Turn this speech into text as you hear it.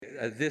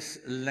this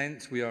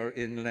Lent, we are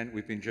in Lent,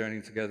 we've been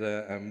journeying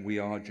together, and we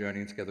are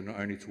journeying together not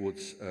only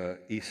towards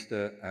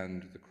Easter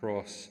and the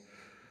cross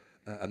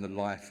and the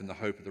life and the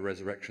hope of the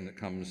resurrection that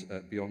comes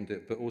beyond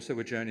it, but also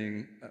we're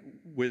journeying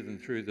with and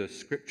through the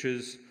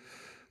scriptures.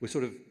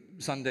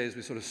 Sundays,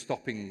 we're sort of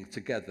stopping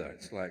together.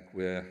 It's like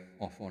we're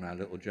off on our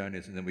little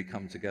journeys, and then we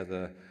come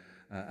together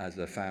as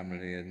a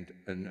family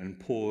and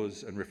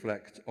pause and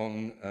reflect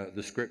on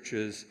the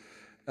scriptures.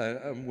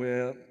 And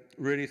we're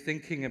really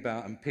thinking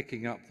about and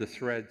picking up the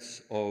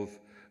threads of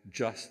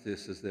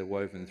justice as they're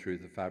woven through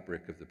the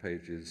fabric of the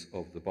pages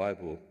of the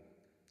Bible.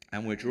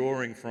 And we're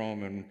drawing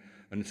from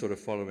and sort of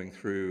following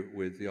through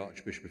with the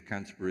Archbishop of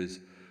Canterbury's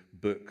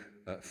book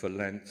for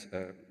Lent,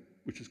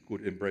 which is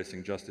called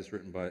Embracing Justice,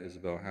 written by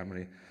Isabel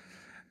Hamley.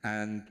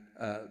 And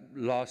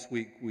last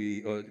week,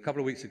 a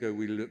couple of weeks ago,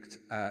 we looked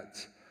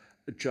at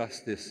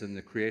justice and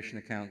the creation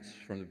accounts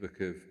from the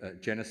book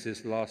of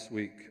Genesis. Last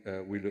week,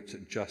 we looked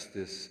at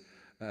justice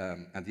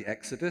and the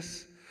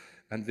Exodus.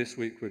 And this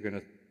week, we're going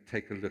to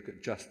take a look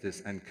at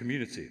justice and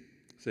community.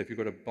 So if you've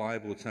got a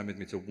Bible, turn with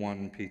me to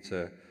 1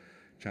 Peter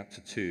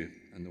chapter 2,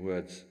 and the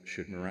words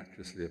should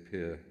miraculously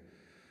appear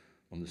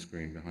on the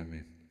screen behind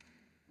me.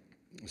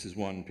 This is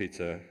 1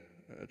 Peter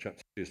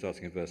chapter 2,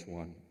 starting in verse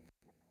 1.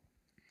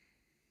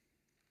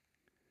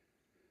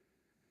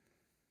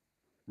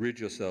 Rid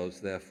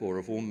yourselves, therefore,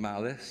 of all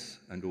malice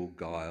and all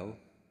guile,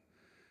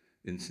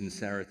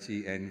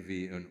 insincerity,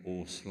 envy, and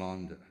all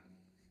slander.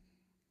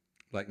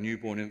 Like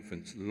newborn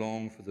infants,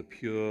 long for the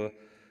pure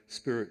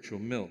spiritual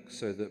milk,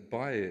 so that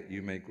by it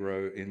you may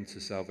grow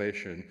into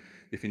salvation,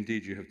 if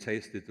indeed you have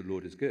tasted the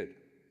Lord is good.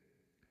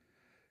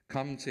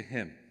 Come to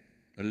him,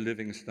 a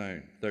living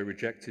stone, though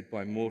rejected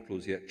by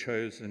mortals, yet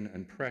chosen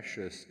and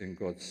precious in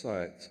God's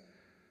sight.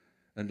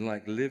 And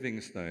like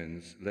living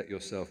stones, let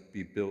yourself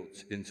be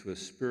built into a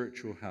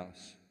spiritual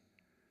house,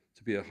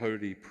 to be a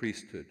holy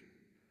priesthood,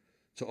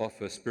 to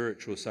offer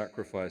spiritual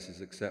sacrifices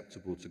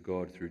acceptable to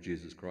God through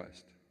Jesus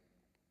Christ.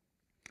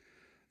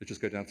 Let's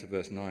just go down to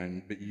verse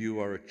 9. But you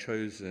are a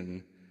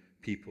chosen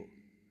people,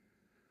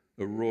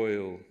 a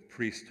royal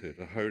priesthood,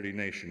 a holy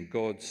nation,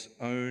 God's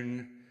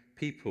own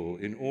people,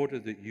 in order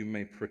that you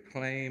may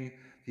proclaim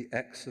the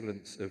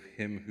excellence of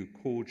him who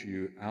called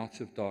you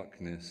out of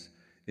darkness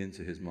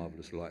into his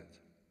marvelous light.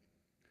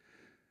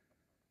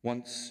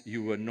 Once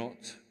you were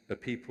not a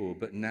people,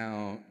 but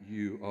now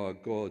you are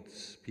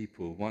God's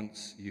people.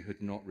 Once you had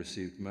not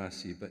received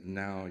mercy, but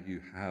now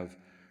you have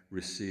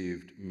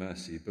received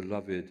mercy.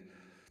 Beloved,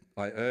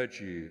 I urge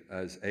you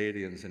as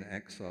aliens and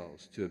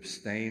exiles to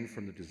abstain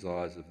from the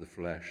desires of the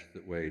flesh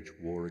that wage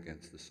war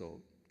against the soul.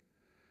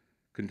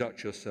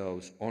 Conduct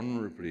yourselves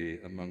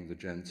honorably among the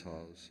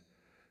Gentiles,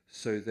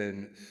 so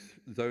then,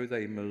 though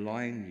they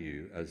malign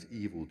you as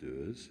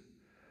evildoers,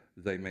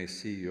 they may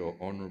see your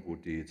honorable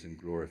deeds and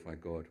glorify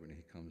God when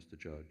he comes to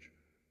judge.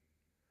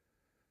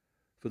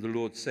 For the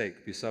Lord's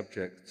sake, be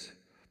subject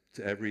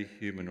to every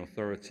human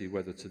authority,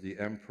 whether to the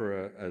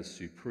emperor as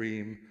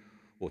supreme,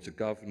 or to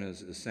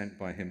governors as sent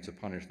by him to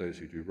punish those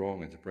who do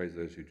wrong and to praise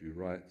those who do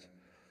right.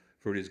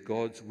 For it is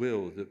God's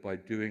will that by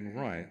doing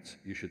right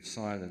you should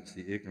silence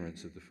the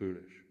ignorance of the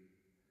foolish.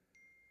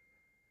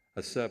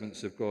 As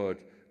servants of God,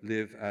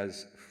 live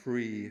as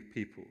free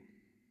people,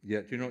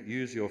 yet do not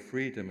use your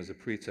freedom as a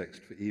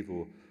pretext for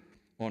evil.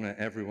 Honor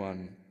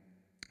everyone,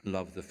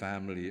 love the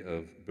family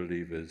of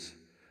believers,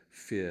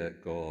 fear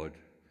God,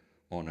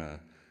 honor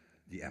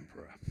the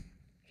emperor.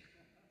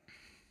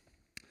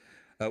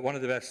 One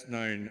of the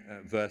best-known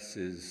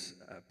verses,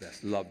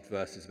 best-loved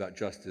verses about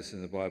justice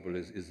in the Bible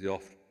is the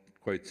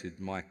oft-quoted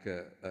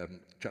Micah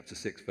chapter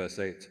 6, verse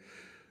 8,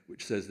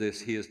 which says this: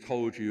 He has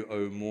told you,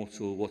 O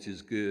mortal, what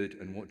is good,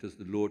 and what does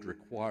the Lord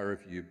require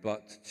of you,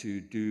 but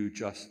to do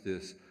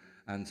justice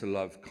and to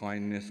love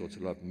kindness, or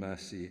to love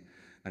mercy,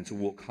 and to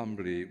walk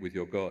humbly with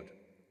your God.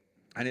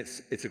 And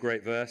it's a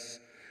great verse.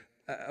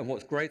 And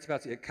what's great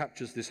about it, it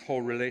captures this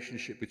whole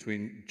relationship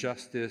between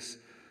justice,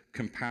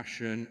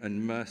 compassion,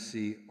 and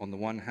mercy on the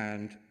one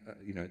hand,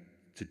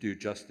 to do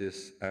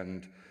justice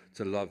and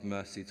to love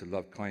mercy, to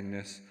love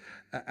kindness.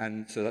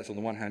 And so that's on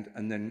the one hand.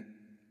 And then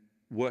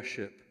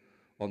worship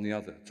on the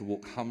other, to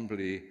walk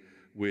humbly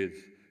with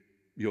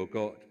your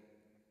God.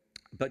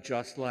 But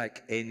just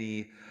like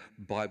any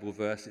Bible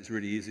verse, it's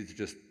really easy to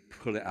just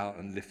pull it out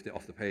and lift it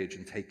off the page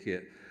and take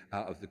it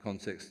out of the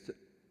context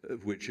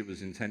of which it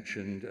was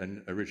intentioned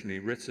and originally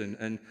written.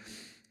 And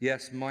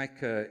yes,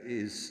 Micah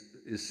is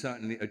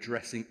certainly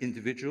addressing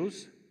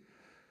individuals,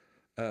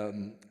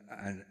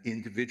 and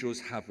individuals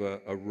have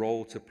a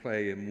role to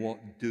play in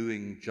what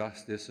doing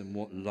justice and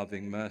what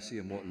loving mercy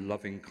and what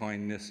loving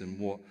kindness and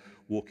what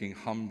walking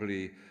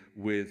humbly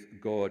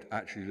with God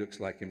actually looks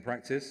like in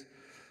practice.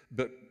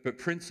 But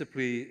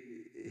principally,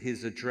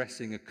 he's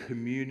addressing a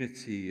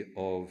community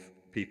of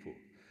people.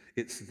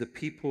 It's the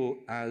people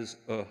as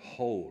a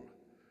whole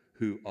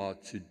who are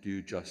to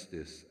do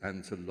justice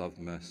and to love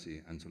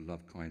mercy and to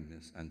love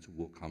kindness and to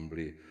walk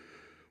humbly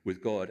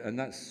with God. And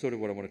that's sort of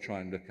what I want to try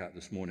and look at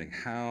this morning.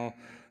 How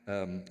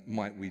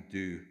might we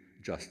do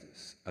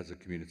justice as a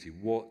community?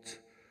 What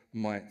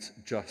might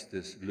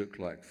justice look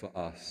like for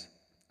us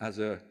as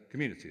a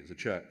community, as a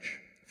church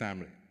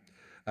family,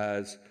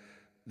 as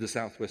the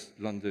Southwest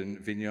London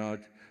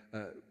Vineyard,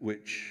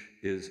 which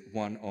is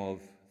one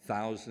of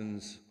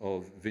thousands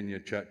of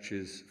vineyard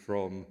churches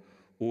from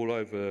all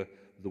over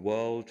the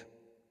world.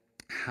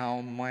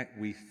 How might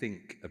we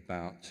think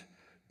about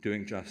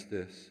doing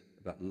justice,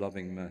 about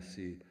loving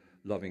mercy,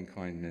 loving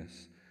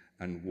kindness,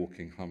 and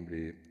walking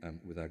humbly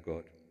with our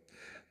God?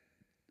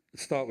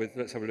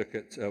 Let's have a look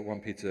at 1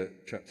 Peter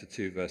chapter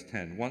 2, verse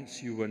 10.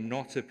 Once you were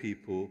not a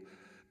people,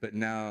 but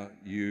now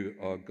you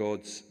are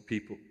God's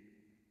people.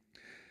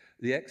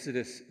 The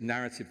Exodus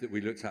narrative that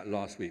we looked at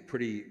last week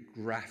pretty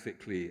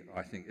graphically,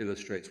 I think,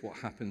 illustrates what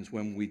happens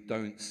when we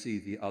don't see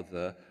the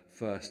other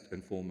first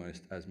and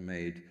foremost as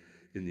made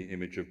in the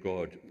image of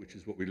God, which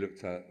is what we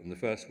looked at in the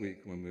first week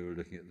when we were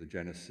looking at the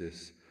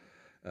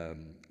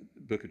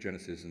book of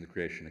Genesis and the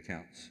creation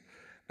accounts.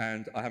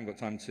 And I haven't got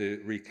time to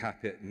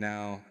recap it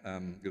now.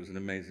 It was an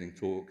amazing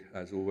talk,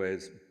 as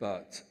always,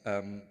 but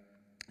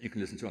you can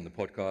listen to it on the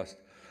podcast.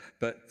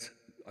 But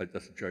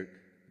that's a joke,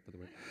 by the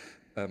way,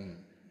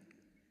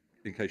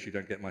 in case you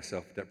don't get my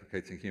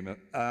self-deprecating humor.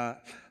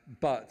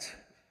 But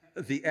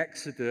the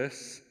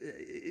Exodus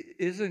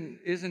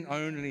isn't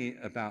only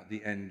about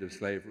the end of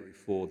slavery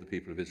for the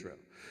people of Israel.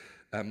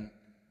 It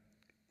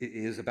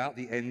is about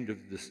the end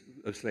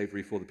of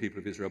slavery for the people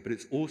of Israel, but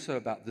it's also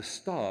about the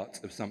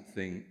start of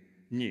something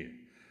new.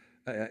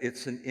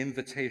 It's an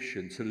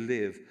invitation to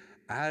live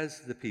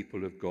as the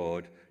people of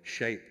God,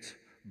 shaped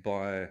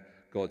by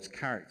God's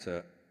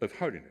character of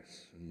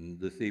holiness. And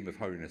the theme of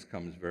holiness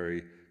comes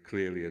very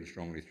clearly and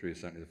strongly through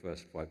certainly the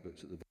first 5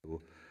 books of the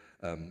Bible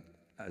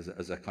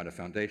as a kind of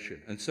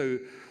foundation. And so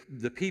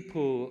the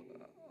people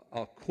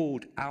are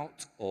called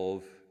out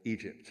of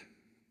Egypt,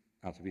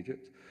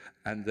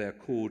 and they're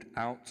called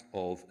out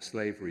of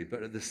slavery.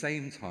 But at the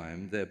same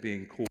time, they're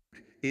being called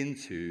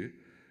into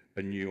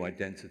a new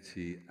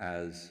identity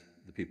as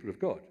the people of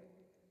God.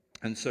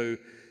 And so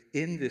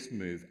in this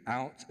move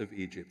out of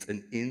Egypt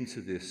and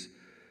into this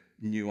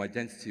new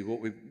identity,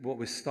 what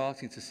we're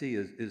starting to see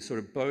is sort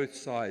of both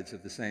sides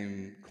of the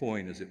same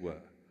coin, as it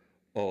were,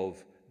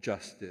 of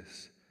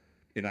justice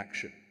in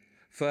action.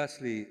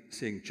 Firstly,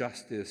 seeing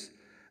justice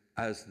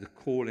as the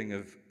calling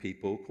of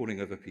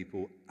other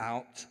people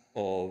out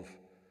of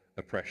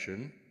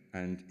oppression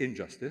and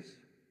injustice.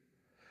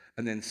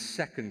 And then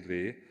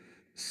secondly,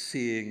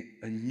 seeing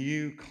a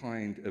new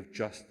kind of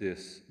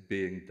justice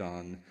being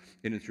done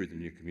in and through the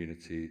new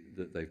community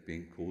that they've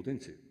been called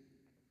into.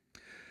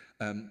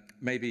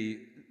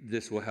 Maybe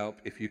this will help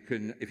if you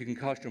can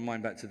cast your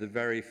mind back to the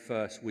very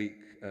first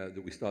week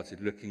that we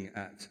started looking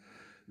at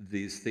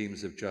these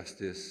themes of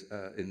justice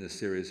in the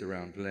series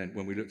around Lent,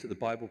 when we looked at the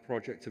Bible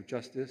Project of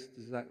Justice.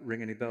 Does that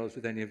ring any bells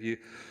with any of you?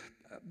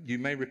 You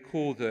may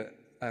recall that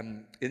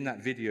in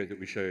that video that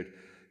we showed,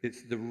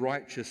 it's the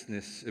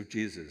righteousness of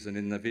Jesus, and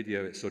in the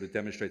video it's sort of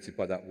demonstrated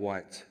by that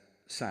white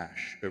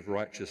sash of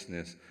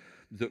righteousness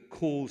that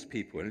calls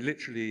people, and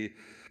literally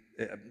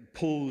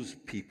pulls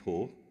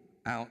people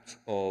out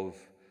of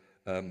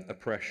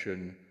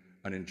oppression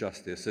and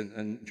injustice.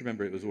 And do you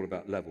remember it was all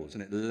about levels,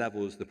 and it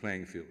levels the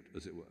playing field,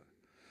 as it were.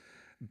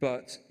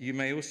 But you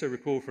may also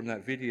recall from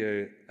that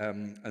video,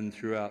 and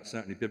throughout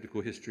certainly biblical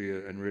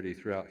history and really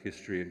throughout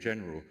history in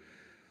general,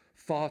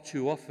 far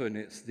too often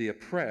it's the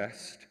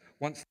oppressed,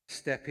 once they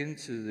step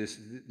into this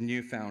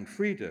newfound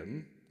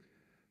freedom,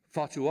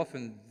 far too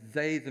often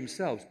they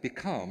themselves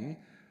become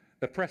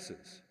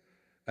oppressors.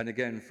 And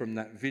again, from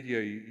that video,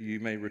 you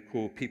may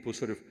recall people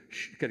sort of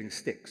getting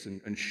sticks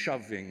and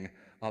shoving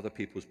other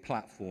people's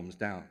platforms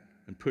down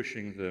and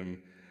pushing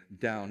them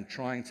down,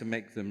 trying to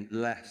make them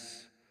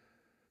less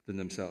than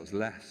themselves,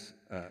 less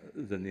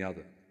than the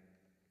other.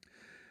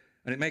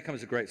 And it may come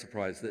as a great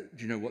surprise that,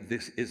 do you know what,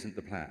 this isn't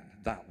the plan.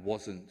 That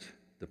wasn't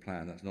the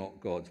plan. That's not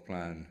God's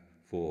plan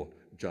for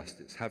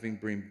justice. Having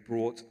been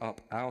brought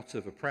up out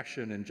of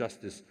oppression and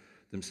injustice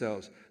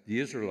themselves, the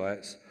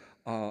Israelites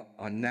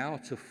are now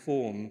to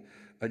form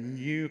a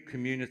new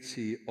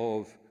community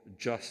of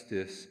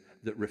justice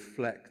that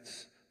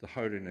reflects the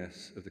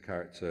holiness of the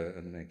character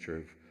and the nature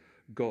of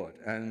God.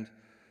 And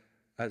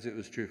as it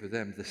was true for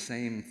them, the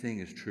same thing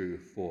is true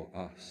for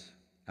us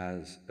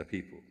as a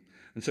people.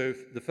 And so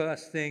the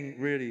first thing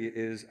really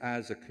is,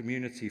 as a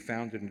community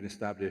founded and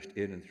established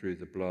in and through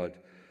the blood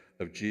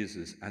of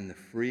Jesus and the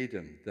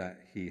freedom that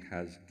he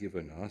has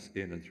given us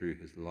in and through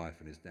his life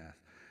and his death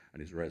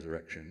and his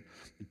resurrection,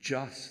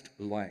 just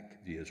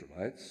like the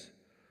Israelites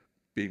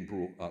being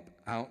brought up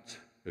out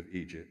of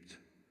Egypt,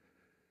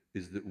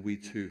 is that we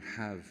too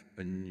have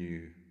a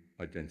new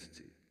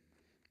identity.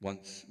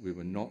 Once we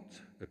were not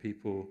a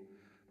people,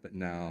 but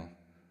now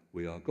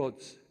we are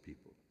God's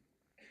people.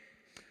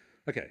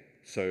 Okay,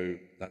 so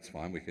that's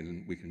fine. We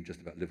can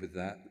just about live with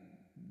that.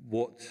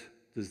 What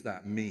does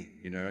that mean?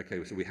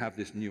 Okay, so we have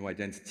this new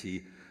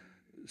identity,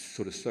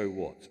 sort of, so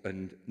what?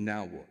 And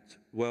now what?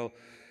 Well,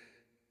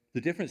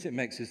 the difference it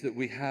makes is that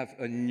we have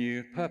a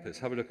new purpose.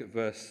 Have a look at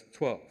verse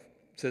 12.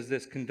 It says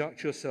this: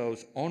 conduct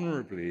yourselves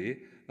honorably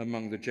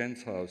among the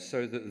Gentiles,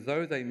 so that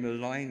though they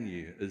malign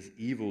you as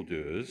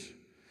evildoers,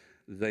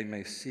 they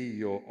may see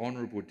your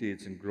honorable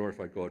deeds and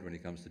glorify God when he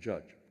comes to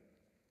judge.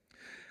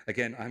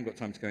 Again, I haven't got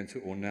time to go into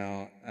it all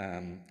now,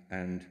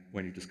 and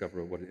when you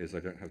discover what it is, I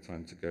don't have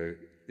time to go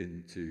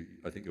into,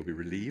 I think you'll be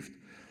relieved.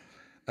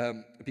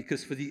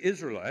 Because for the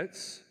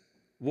Israelites,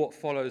 what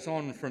follows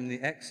on from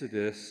the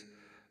Exodus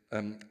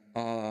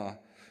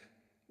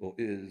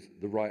is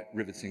the right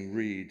riveting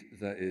read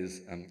that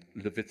is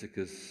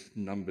Leviticus,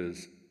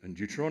 Numbers, and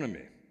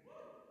Deuteronomy.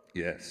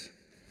 Yes.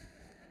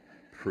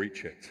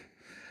 Preach it.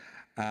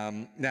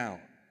 Now,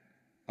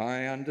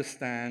 I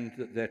understand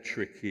that they're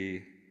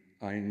tricky.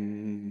 I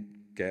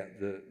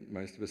get that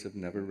most of us have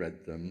never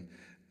read them.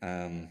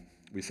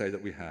 We say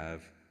that we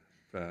have.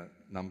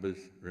 Numbers,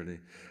 really.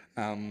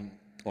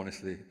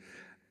 Honestly.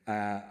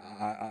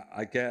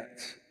 I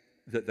get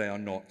that they are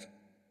not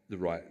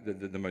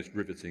the most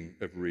riveting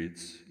of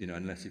reads,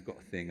 unless you've got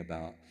a thing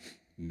about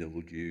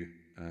mildew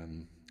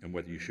and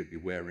whether you should be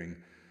wearing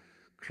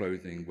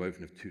clothing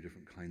woven of two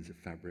different kinds of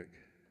fabric.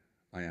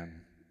 I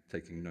am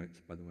taking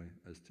notes, by the way,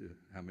 as to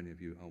how many of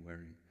you are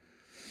wearing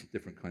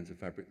different kinds of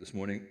fabric this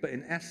morning. But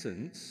in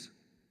essence,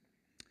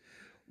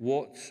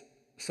 what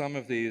some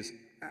of these,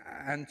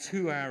 and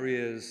two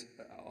areas,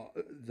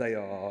 they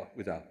are,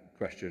 without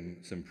question,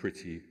 some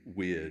pretty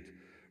weird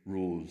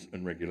rules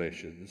and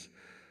regulations.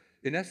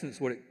 In essence,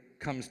 what it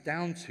comes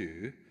down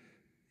to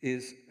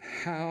is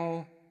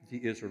how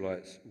the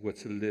Israelites were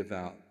to live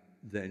out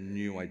their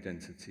new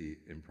identity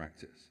in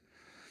practice.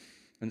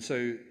 And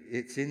so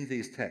it's in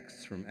these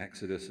texts from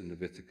Exodus and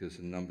Leviticus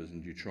and Numbers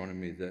and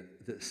Deuteronomy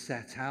that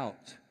set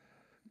out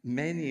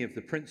many of the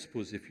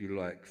principles, if you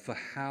like, for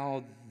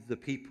how the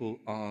people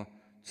are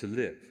to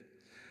live.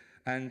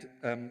 And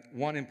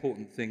one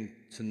important thing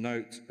to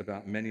note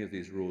about many of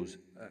these rules,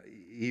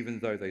 even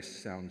though they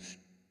sound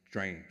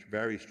strange,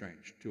 very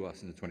strange to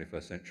us in the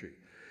 21st century,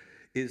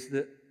 is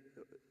that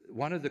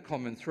one of the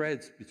common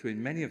threads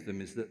between many of them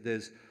is that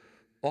there's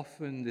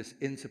often this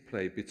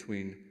interplay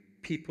between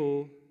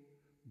people,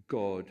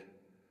 God,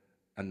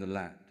 and the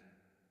land.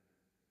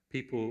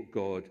 People,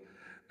 God,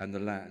 and the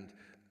land.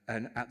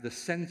 And at the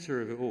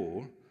center of it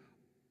all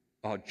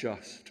are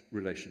just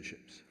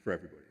relationships for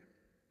everybody.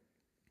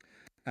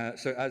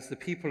 So as the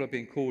people are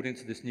being called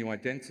into this new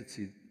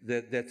identity,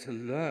 they're to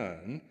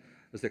learn,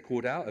 as they're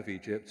called out of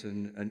Egypt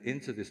and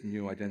into this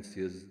new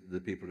identity as the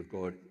people of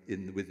God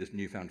with this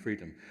newfound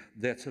freedom,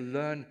 they're to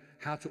learn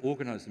how to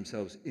organize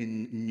themselves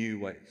in new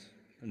ways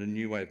and a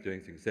new way of doing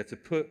things. They're to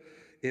put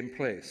in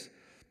place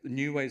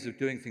new ways of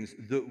doing things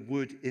that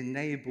would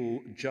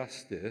enable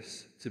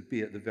justice to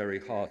be at the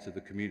very heart of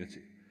the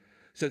community.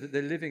 So that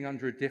they're living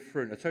under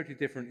a totally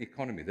different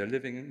economy. They're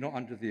living not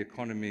under the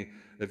economy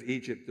of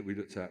Egypt that we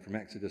looked at from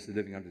Exodus, they're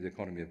living under the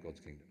economy of God's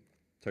kingdom.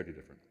 Totally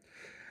different.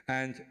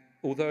 And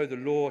although the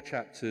law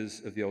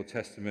chapters of the Old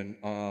Testament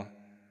are,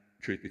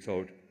 truth be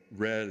told,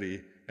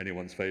 rarely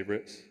anyone's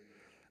favorites,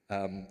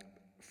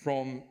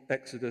 from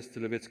Exodus to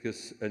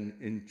Leviticus and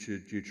into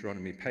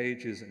Deuteronomy,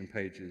 pages and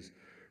pages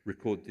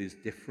record these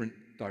different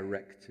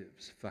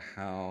directives for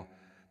how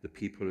the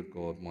people of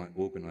God might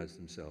organize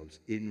themselves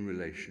in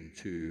relation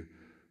to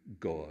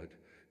God,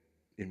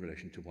 in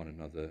relation to one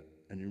another,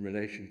 and in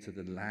relation to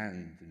the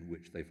land in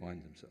which they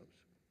find themselves.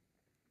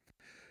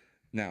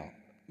 Now,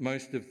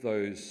 most of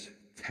those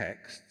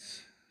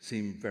texts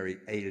seem very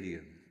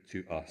alien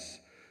to us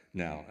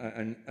now.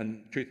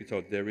 And truth be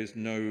told, there is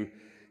no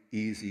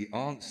easy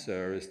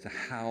answer as to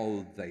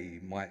how they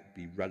might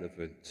be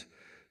relevant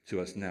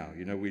to us now.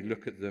 We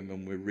look at them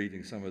and we're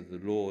reading some of the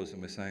laws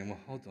and we're saying, well,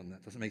 hold on,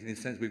 that doesn't make any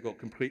sense. We've got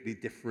completely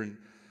different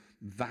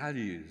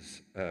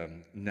values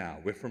now.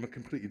 We're from a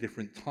completely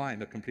different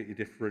time, a completely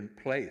different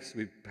place.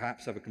 We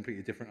perhaps have a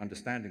completely different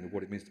understanding of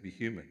what it means to be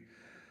human.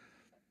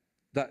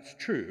 That's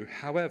true.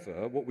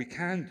 However, what we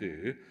can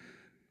do,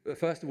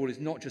 first of all, is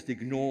not just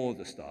ignore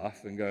the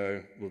stuff and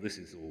go, well, this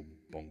is all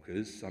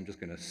bonkers, so I'm just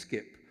going to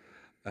skip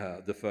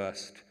the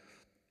first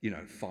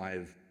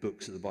 5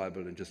 books of the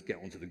Bible and just get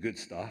onto the good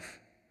stuff.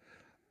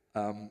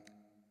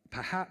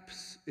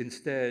 Perhaps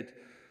instead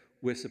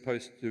we're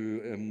supposed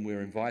to, and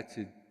we're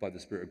invited by the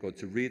Spirit of God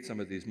to read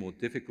some of these more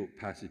difficult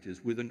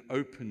passages with an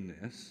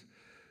openness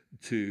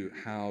to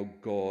how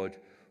God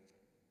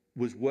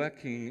was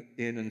working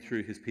in and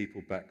through his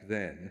people back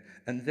then,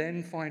 and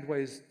then find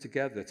ways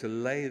together to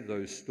lay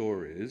those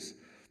stories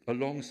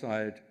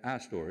alongside our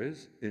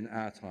stories in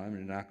our time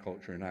and in our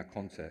culture, in our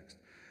context,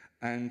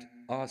 and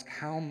ask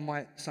how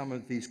might some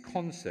of these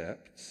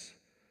concepts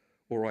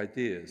or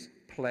ideas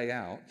play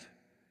out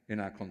in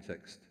our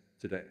context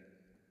today?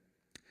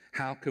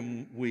 How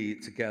can we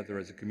together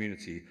as a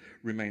community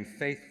remain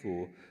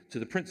faithful to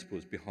the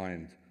principles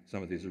behind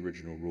some of these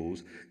original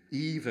rules,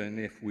 even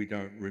if we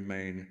don't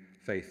remain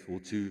faithful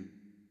to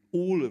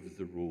all of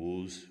the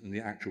rules and the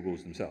actual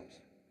rules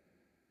themselves?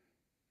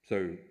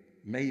 So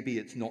maybe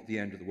it's not the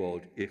end of the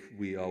world if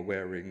we are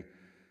wearing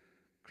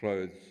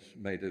clothes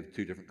made of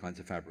 2 different kinds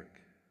of fabric.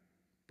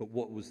 But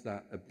what was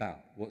that about?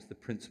 What's the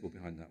principle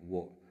behind that?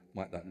 What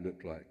might that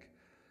look like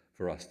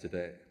for us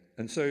today?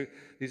 And so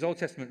these Old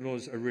Testament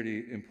laws are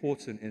really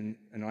important in,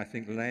 and I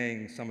think,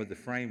 laying some of the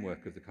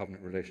framework of the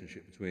covenant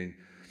relationship between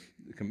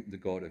the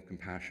God of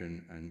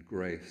compassion and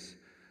grace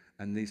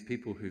and these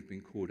people who've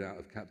been called out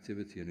of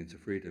captivity and into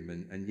freedom.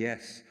 And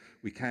yes,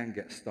 we can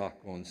get stuck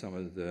on some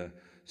of the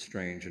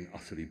strange and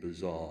utterly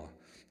bizarre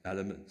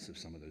elements of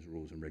some of those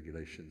rules and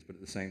regulations, but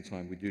at the same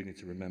time, we do need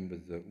to remember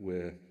that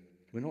we're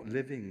not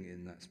living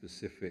in that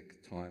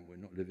specific time. We're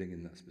not living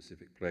in that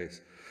specific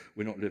place.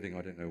 We're not living,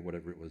 I don't know,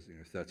 whatever it was,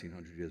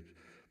 1,300 years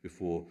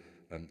before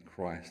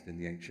Christ in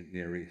the ancient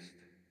Near East.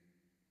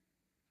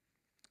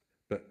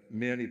 But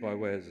merely by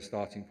way as a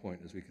starting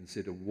point, as we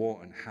consider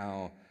what and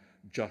how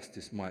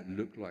justice might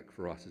look like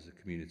for us as a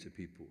community of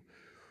people,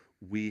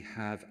 we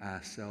have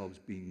ourselves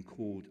been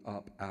called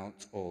up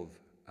out of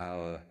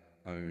our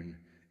own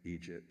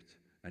Egypt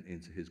and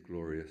into his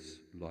glorious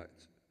light.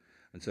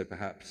 And so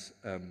perhaps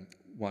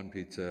 1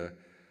 Peter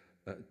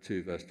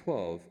 2 verse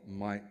 12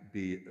 might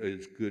be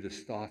as good a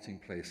starting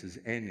place as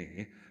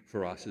any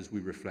for us as we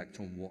reflect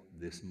on what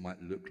this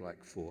might look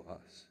like for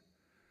us.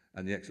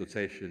 And the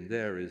exhortation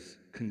there is,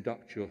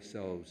 conduct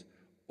yourselves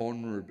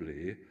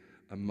honorably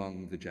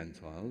among the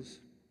Gentiles,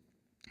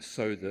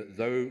 so that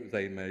though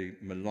they may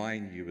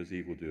malign you as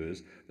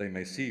evildoers, they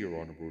may see your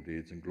honorable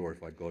deeds and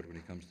glorify God when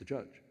he comes to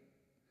judge.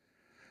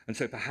 And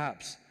so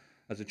perhaps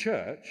as a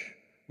church,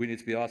 we need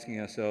to be asking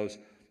ourselves,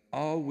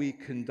 are we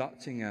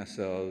conducting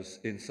ourselves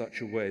in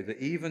such a way that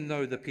even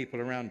though the people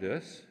around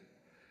us,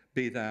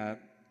 be that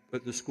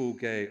at the school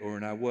gate or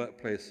in our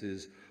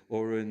workplaces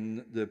or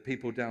in the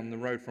people down the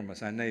road from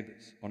us, our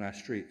neighbours, on our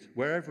street,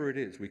 wherever it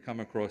is we come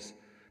across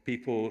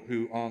people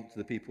who aren't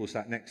the people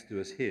sat next to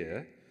us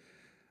here,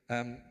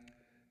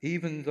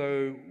 even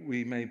though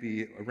we may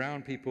be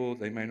around people,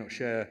 they may not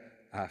share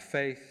our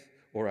faith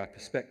or our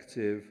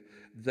perspective,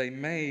 they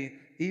may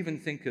even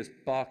think us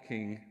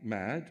barking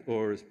mad,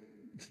 or as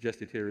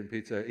suggested here in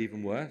Peter,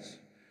 even worse,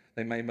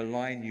 they may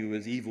malign you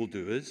as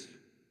evildoers,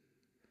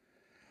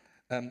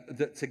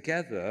 that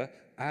together,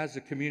 as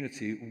a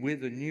community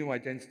with a new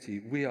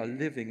identity, we are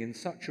living in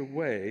such a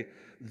way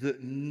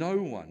that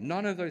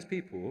none of those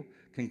people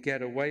can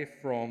get away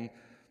from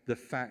the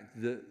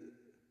fact that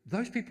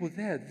those people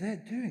there,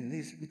 they're doing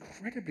these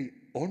incredibly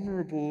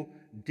honorable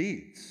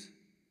deeds.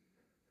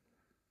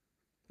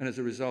 And as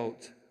a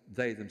result,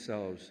 they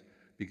themselves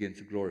begin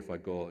to glorify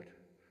God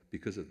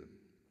because of them.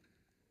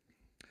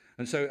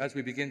 And so as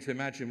we begin to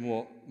imagine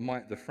what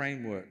might the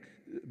framework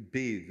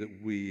be that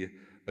we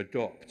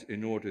adopt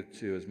in order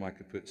to, as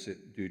Micah puts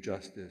it, do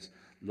justice,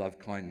 love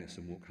kindness,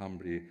 and walk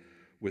humbly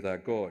with our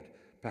God,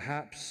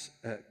 perhaps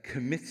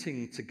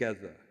committing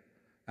together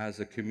as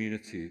a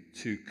community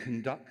to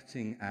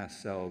conducting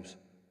ourselves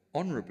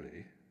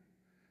honorably,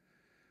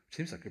 which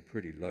seems like a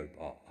pretty low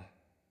bar,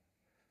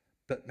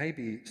 but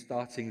maybe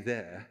starting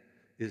there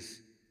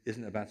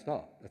isn't a bad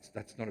start.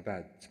 That's not a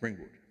bad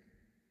springboard.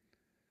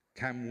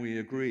 Can we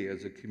agree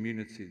as a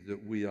community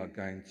that we are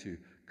going to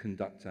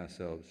conduct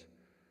ourselves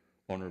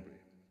honorably?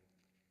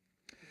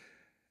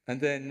 And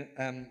then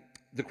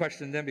the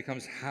question then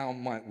becomes, how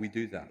might we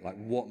do that? Like,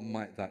 what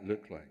might that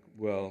look like?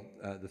 Well,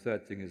 the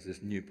third thing is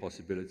this new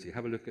possibility.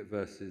 Have a look at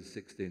verses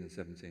 16 and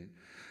 17.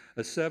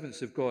 As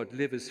servants of God,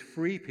 live as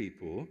free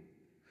people,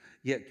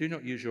 yet do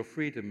not use your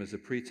freedom as a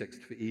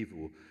pretext for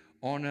evil.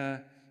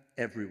 Honor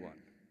everyone.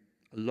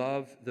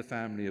 Love the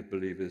family of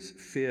believers.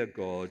 Fear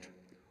God.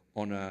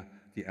 Honor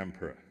the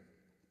emperor.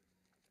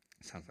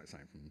 Sounds like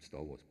something from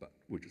Star Wars, but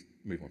we'll just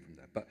move on from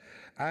there. But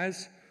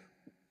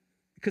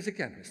because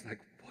again, it's like,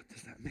 what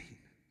does that mean?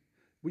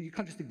 Well, you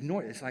can't just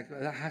ignore it. It's like,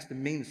 that has to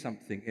mean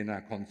something in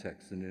our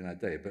context and in our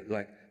day. But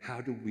like,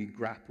 how do we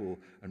grapple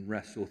and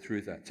wrestle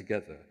through that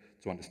together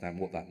to understand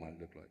what that might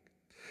look like?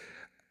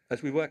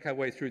 As we work our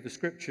way through the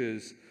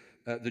scriptures,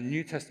 the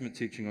New Testament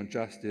teaching on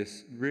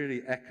justice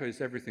really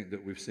echoes everything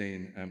that we've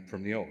seen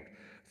from the Old.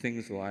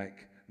 Things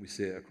like, we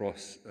see it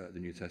across the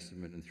New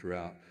Testament and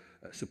throughout,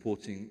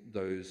 supporting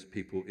those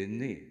people in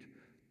need,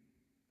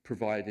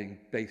 providing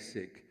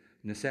basic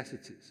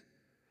necessities,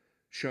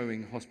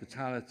 showing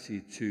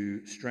hospitality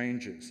to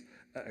strangers,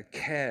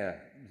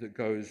 care that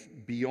goes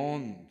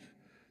beyond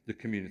the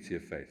community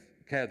of faith,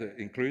 care that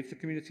includes the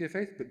community of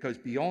faith, but goes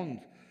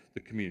beyond the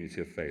community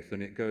of faith,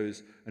 and it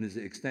goes and is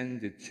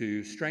extended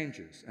to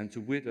strangers and to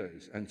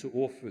widows and to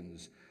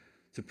orphans,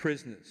 to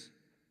prisoners,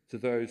 to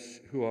those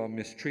who are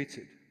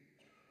mistreated.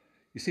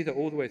 You see that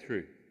all the way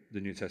through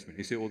the New Testament.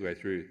 You see it all the way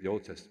through the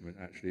Old Testament,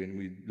 actually, and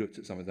we looked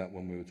at some of that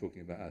when we were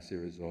talking about our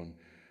series on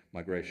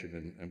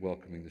migration and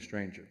welcoming the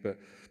stranger. But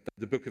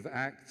the book of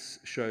Acts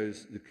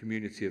shows the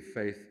community of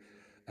faith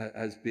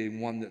as being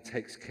one that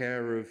takes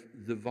care of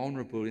the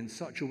vulnerable in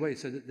such a way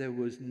so that there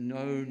was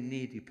no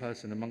needy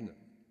person among them.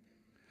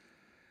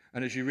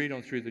 And as you read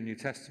on through the New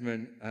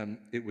Testament,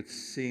 it would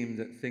seem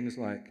that things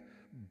like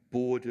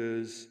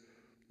borders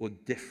or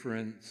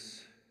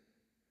difference,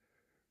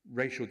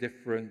 racial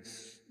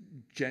difference,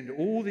 gender,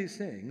 all these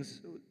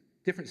things,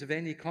 difference of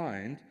any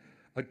kind,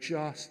 are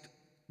just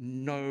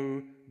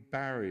no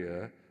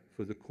barrier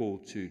for the call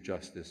to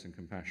justice and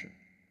compassion.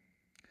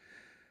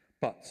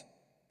 But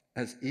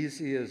As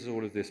easy as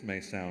all of this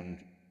may sound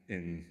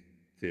in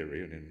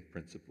theory and in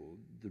principle,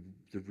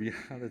 the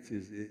reality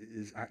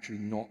is actually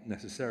not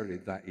necessarily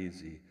that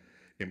easy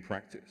in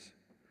practice.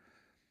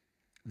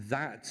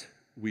 That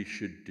we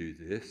should do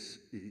this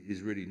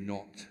is really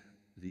not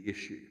the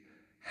issue.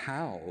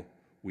 How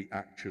we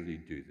actually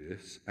do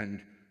this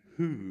and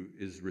who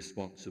is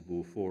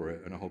responsible for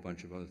it and a whole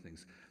bunch of other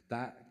things,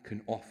 that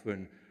can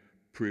often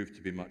prove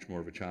to be much more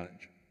of a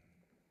challenge.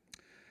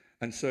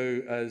 And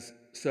so, as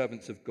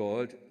servants of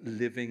God,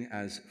 living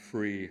as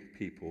free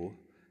people,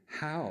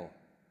 how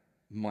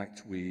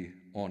might we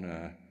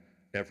honor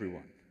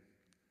everyone?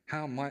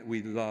 How might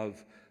we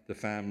love the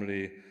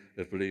family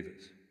of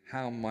believers?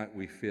 How might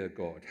we fear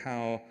God?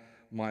 How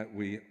might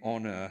we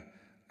honor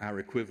our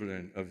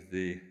equivalent of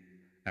the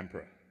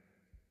emperor?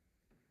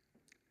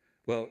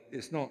 Well,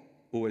 it's not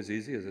always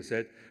easy, as I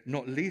said,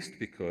 not least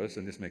because,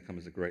 and this may come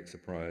as a great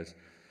surprise,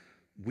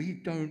 we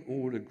don't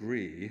all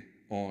agree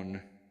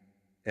on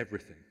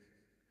everything,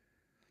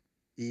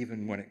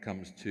 even when it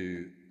comes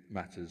to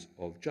matters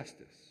of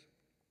justice.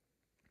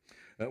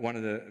 One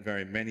of the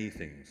very many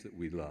things that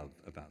we love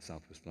about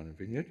Southwest London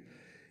Vineyard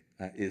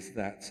is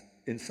that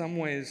in some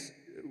ways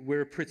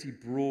we're a pretty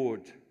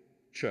broad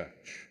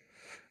church,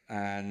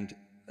 and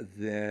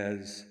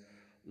there's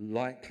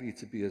likely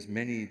to be as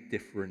many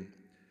different,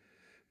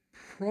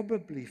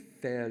 probably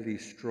fairly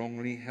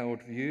strongly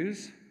held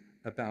views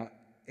about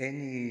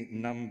any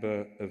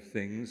number of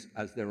things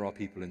as there are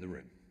people in the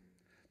room.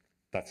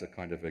 That's a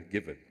kind of a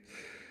given.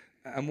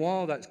 And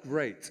while that's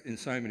great in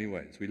so many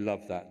ways, we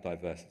love that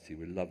diversity,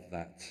 we love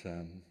that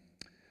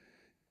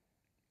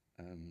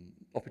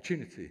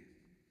opportunity,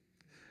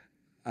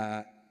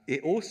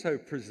 it also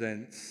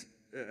presents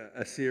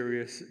a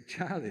serious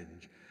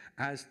challenge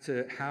as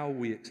to how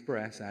we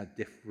express our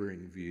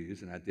differing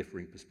views and our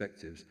differing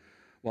perspectives,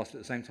 whilst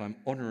at the same time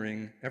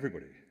honouring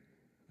everybody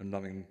and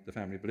loving the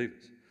family of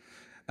believers.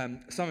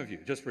 Some of you,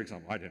 just for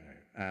example, I don't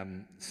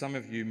know, some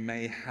of you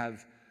may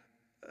have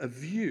a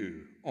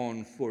view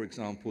on, for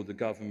example, the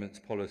government's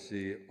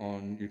policy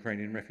on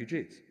Ukrainian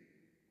refugees.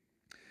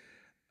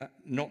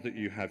 Not that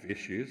you have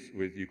issues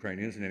with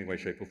Ukrainians in any way,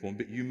 shape or form,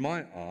 but you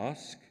might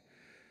ask,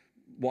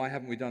 why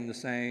haven't we done the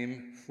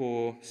same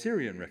for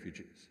Syrian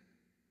refugees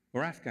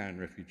or Afghan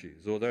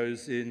refugees or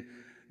those in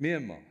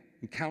Myanmar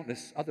and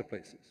countless other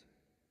places?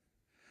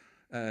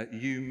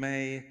 You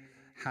may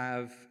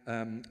have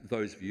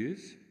those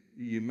views,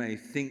 you may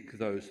think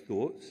those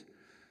thoughts,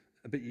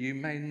 but you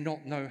may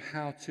not know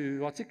how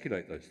to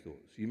articulate those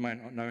thoughts. You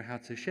might not know how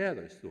to share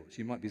those thoughts.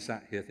 You might be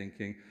sat here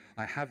thinking,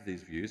 I have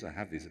these views, I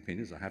have these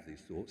opinions, I have these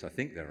thoughts, I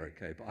think they're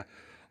okay, but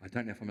I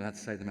don't know if I'm allowed to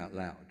say them out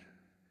loud,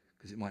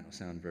 because it might not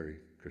sound very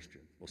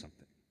Christian or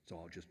something. So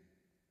I'll just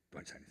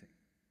won't say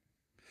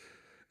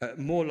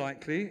anything. More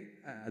likely,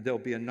 there'll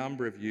be a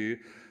number of you,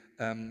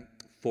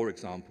 for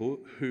example,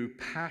 who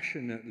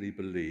passionately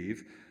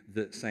believe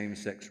that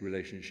same-sex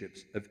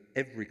relationships of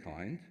every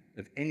kind,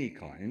 of any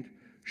kind,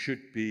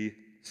 should be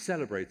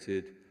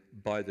celebrated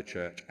by the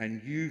church,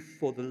 and you,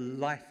 for the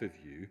life of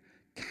you,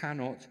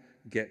 cannot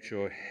get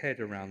your head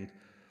around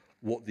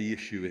what the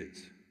issue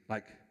is.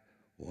 Like,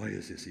 why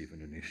is this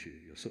even an issue?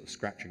 You're sort of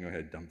scratching your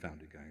head,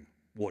 dumbfounded, going,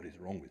 what is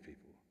wrong with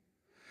people?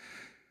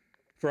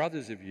 For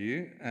others of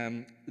you,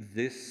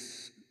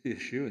 this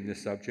issue and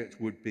this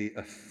subject would be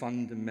a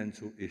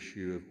fundamental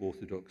issue of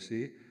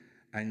orthodoxy,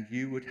 and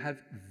you would have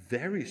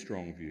very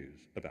strong views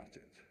about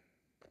it.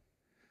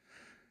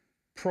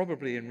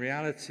 Probably in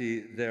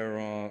reality, there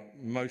are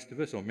most of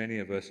us, or many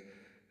of us,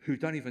 who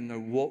don't even know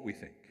what we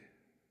think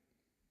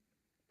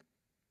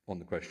on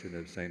the question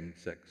of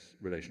same-sex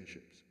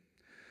relationships.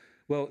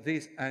 Well,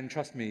 these, and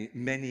trust me,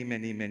 many,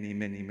 many, many,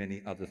 many,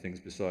 many other things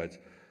besides,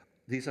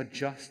 these are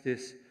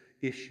justice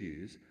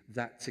issues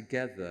that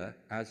together,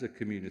 as a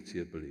community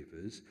of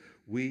believers,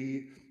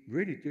 we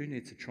really do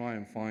need to try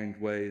and find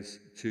ways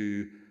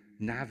to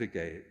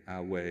navigate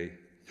our way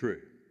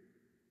through,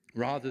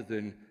 rather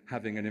than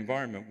having an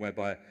environment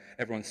whereby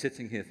everyone's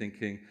sitting here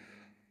thinking,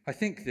 I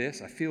think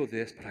this, I feel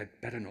this, but I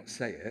better not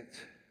say it,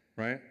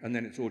 right? And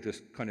then it's all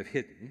just kind of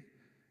hidden.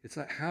 It's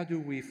like, how do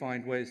we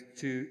find ways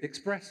to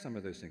express some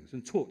of those things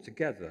and talk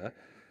together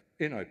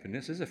in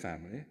openness as a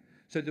family,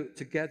 so that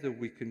together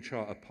we can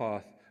chart a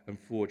path and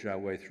forge our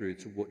way through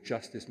to what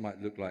justice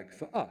might look like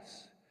for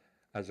us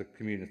as a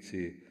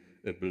community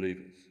of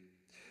believers.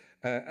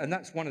 And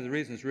that's one of the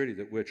reasons, really,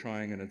 that we're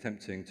trying and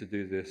attempting to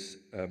do this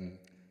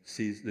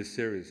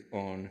series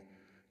on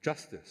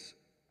justice.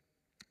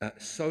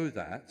 So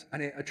that,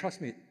 and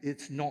trust me,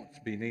 it's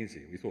not been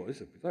easy. We thought,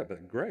 this is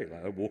great,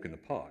 like a walk in the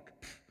park.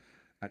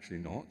 Actually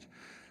not.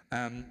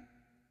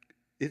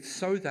 It's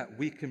so that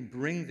we can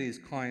bring these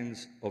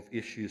kinds of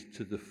issues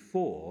to the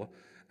fore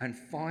and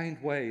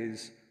find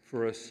ways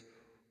for us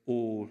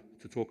all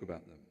to talk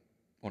about them,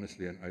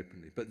 honestly and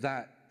openly. But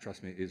that,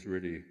 trust me, is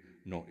really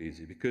not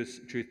easy, because,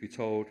 truth be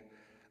told,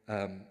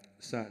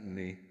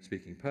 certainly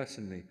speaking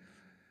personally,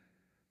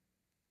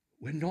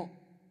 we're not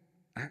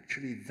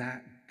actually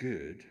that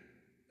good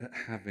at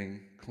having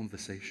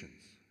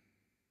conversations,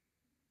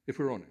 if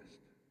we're honest.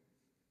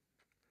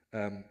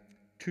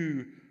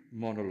 Two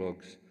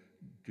monologues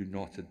do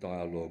not a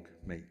dialogue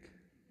make.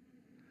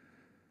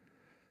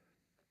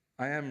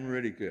 I am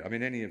really good. I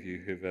mean, any of you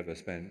who've ever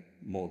spent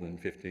more than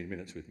 15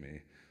 minutes with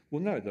me will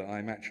know that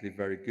I'm actually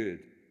very good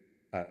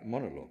at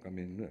monologue. I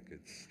mean, look,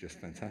 it's just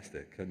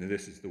fantastic. And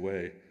this is the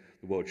way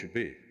the world should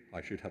be.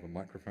 I should have a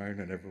microphone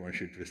and everyone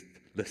should just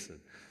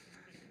listen.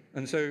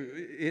 And so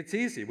it's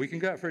easy. We can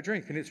go out for a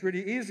drink, and it's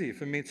really easy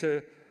for me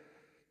to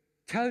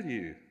tell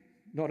you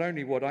not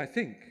only what I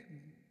think,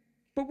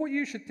 but what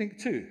you should think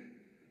too.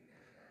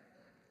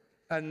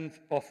 And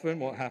often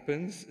what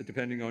happens,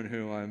 depending on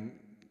who I'm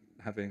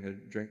having a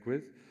drink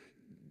with,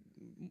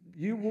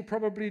 you will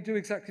probably do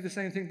exactly the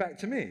same thing back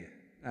to me.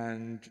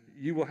 And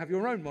you will have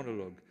your own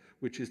monologue,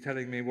 which is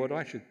telling me what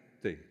I should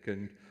think.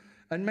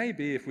 And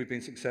maybe if we've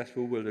been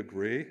successful, we'll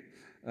agree,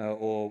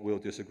 or we'll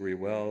disagree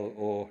well,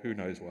 or who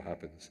knows what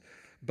happens.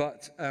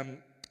 But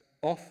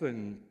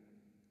often,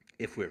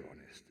 if we're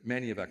honest,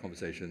 many of our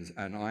conversations,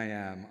 and I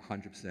am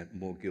 100%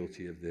 more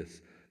guilty of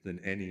this than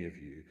any of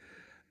you,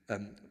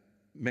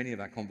 many of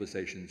our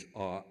conversations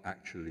are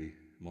actually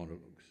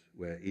monologues,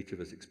 where each of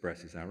us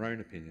expresses our own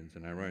opinions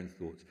and our own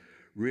thoughts,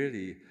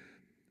 really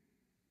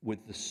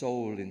with the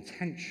sole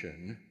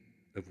intention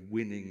of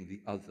winning the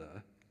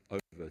other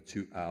over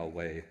to our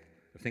way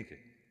of thinking.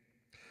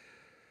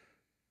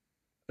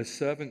 As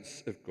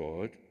servants of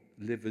God,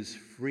 live as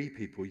free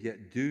people,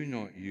 yet do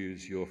not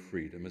use your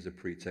freedom as a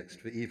pretext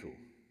for evil.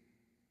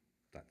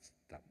 That's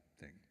that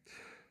thing.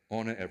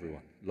 Honor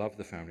everyone. Love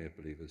the family of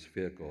believers.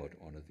 Fear God.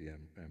 Honor the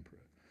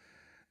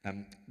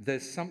emperor.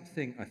 There's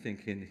something, I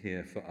think, in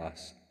here for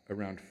us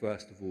around,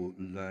 first of all,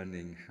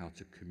 learning how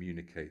to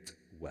communicate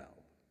well.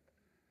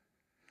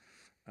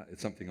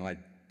 It's something I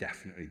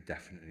definitely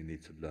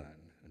need to learn,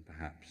 and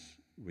perhaps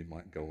we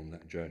might go on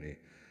that journey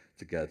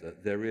together.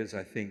 There is,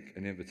 I think,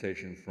 an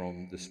invitation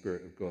from the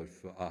Spirit of God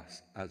for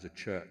us as a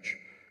church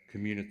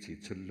community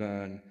to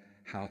learn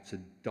how to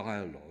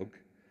dialogue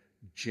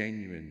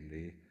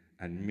genuinely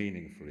and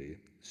meaningfully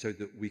so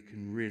that we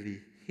can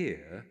really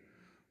hear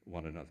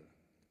one another.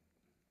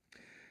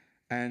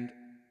 And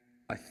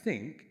I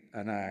think,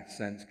 and I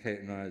sense, Kate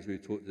and I, as we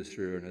talked this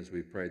through and as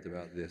we prayed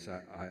about this,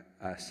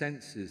 our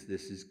sense is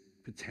this is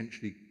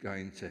potentially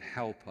going to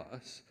help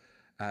us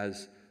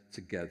as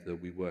together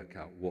we work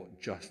out what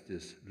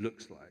justice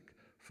looks like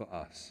for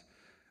us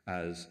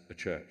as a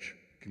church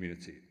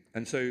community.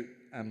 And so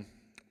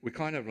we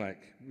kind of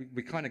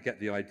get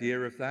the idea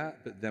of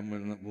that, but then we're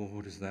like, well,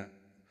 what does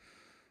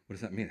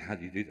that mean? How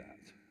do you do that?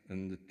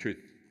 And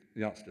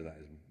the answer to that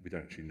is we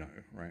don't actually know,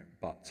 right?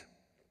 But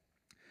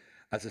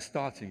as a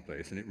starting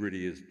place, and it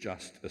really is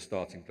just a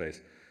starting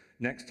place,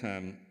 next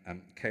term,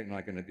 Kate and I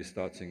are going to be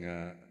starting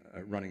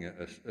running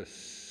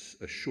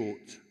a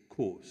short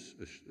course.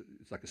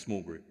 It's like a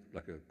small group,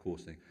 like a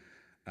course thing,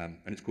 and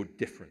it's called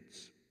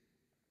Difference.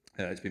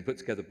 It's been put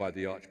together by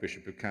the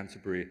Archbishop of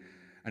Canterbury,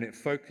 and it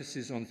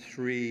focuses on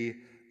 3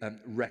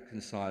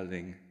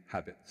 reconciling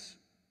habits.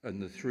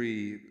 And the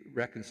 3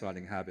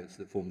 reconciling habits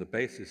that form the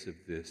basis of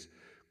this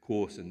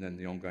course and then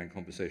the ongoing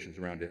conversations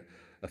around it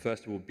are,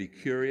 first of all, be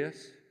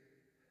curious.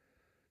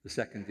 The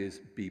second is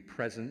be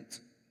present.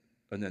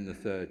 And then the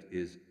third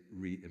is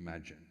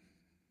reimagine.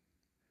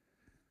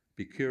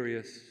 Be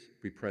curious,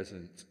 be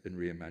present, and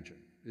reimagine.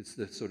 It's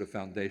the sort of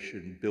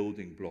foundation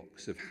building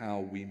blocks of how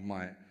we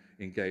might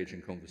engage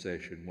in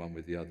conversation one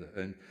with the other.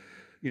 And,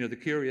 the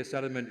curious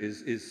element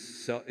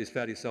is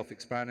fairly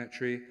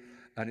self-explanatory,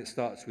 and it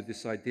starts with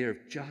this idea of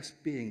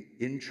just being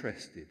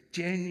interested,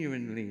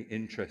 genuinely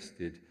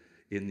interested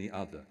in the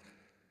other.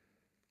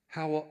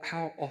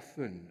 How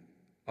often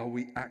are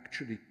we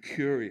actually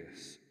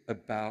curious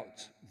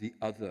about the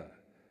other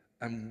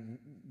and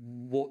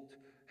what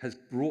has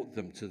brought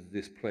them to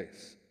this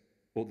place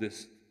or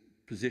this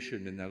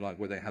position in their life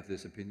where they have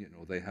this opinion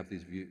or they have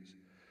these views?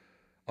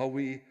 Are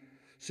we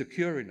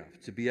secure enough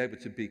to be able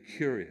to be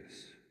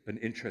curious and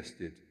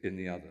interested in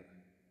the other?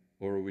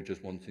 Or are we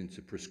just wanting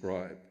to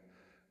prescribe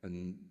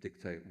and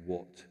dictate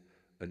what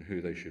and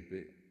who they should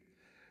be?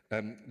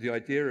 The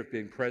idea of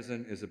being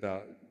present is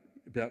about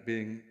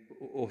being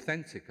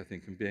authentic, I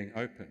think, and being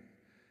open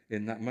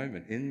in that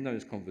moment, in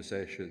those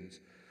conversations,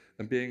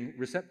 and being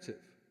receptive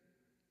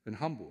and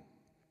humble.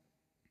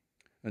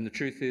 And the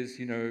truth is,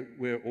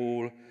 we're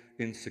all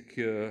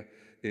insecure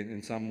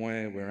in some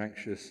way. We're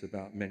anxious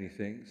about many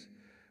things.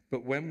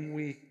 But when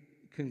we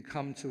can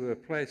come to a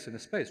place and a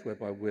space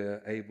whereby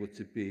we're able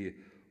to be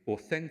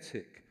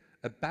authentic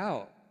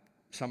about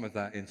some of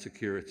that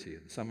insecurity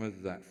and some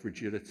of that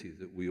fragility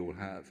that we all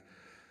have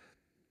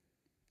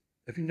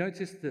you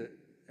noticed that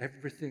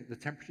the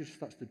temperature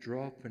starts to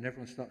drop and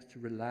everyone starts to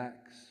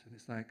relax? And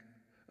it's like,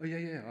 oh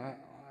yeah,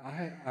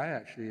 I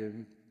actually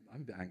I'm a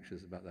bit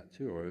anxious about that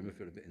too, or I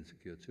feel a bit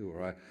insecure too,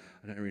 or I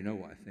don't really know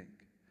what I think.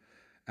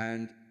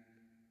 And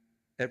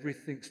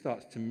everything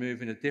starts to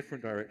move in a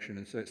different direction,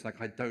 and so it's like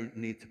I don't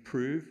need to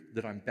prove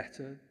that I'm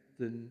better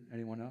than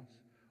anyone else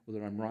or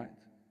that I'm right.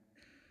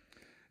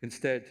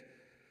 Instead,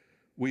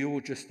 we all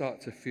just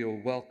start to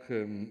feel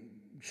welcome,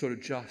 sort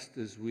of just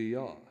as we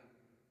are.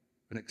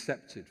 and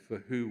accepted for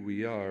who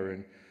we are.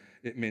 And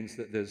it means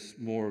that there's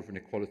more of an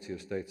equality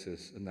of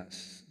status, and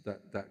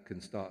that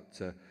can start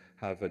to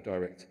have a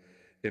direct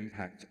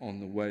impact on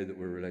the way that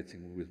we're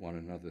relating with one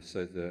another,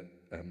 so that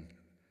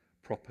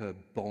proper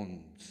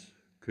bonds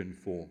can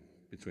form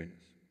between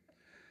us.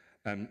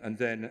 And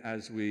then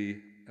as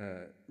we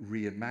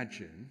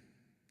reimagine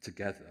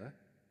together,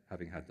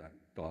 having had that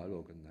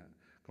dialogue and that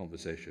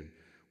conversation,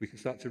 we can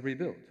start to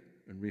rebuild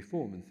and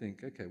reform and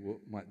think, okay, what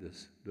might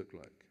this look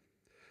like?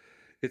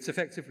 It's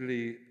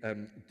effectively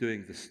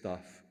doing the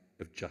stuff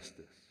of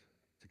justice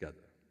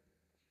together,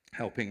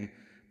 helping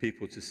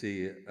people to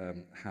see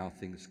how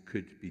things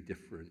could be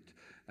different,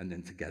 and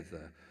then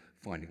together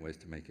finding ways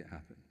to make it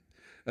happen.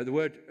 The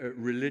word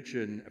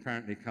religion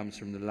apparently comes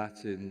from the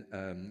Latin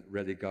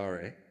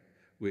religare,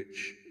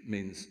 which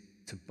means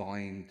to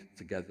bind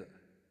together.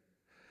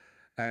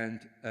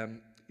 And,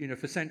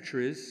 for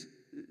centuries,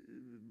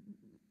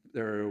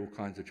 there are all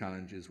kinds of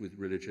challenges with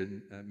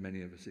religion.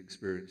 Many of us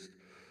experienced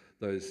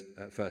those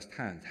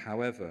firsthand.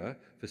 However,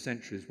 for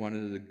centuries, one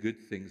of the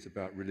good things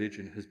about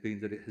religion has been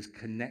that it has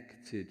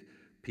connected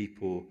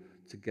people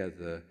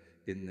together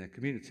in their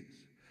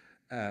communities.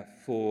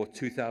 For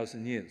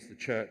 2,000 years, the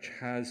church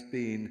has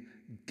been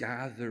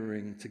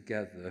gathering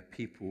together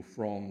people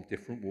from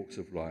different walks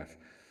of life,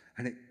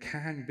 and it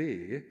can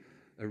be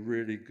a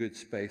really good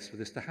space for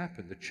this to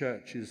happen. The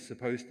church is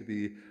supposed to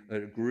be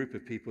a group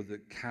of people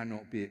that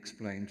cannot be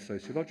explained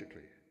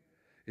sociologically.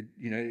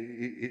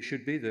 It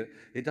should be that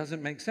it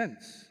doesn't make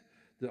sense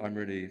that I'm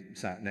really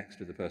sat next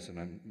to the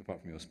person,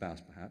 apart from your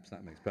spouse perhaps.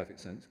 That makes perfect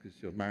sense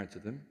because you're married to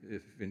them,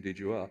 if indeed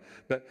you are.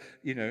 But,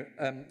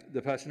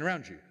 the person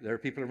around you, there are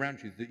people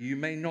around you that you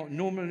may not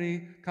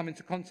normally come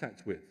into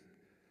contact with.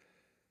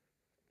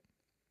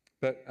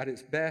 But at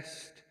its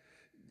best,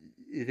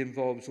 it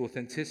involves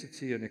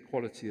authenticity and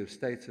equality of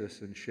status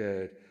and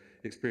shared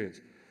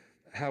experience.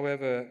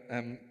 However,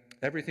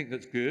 everything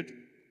that's good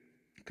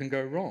can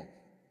go wrong.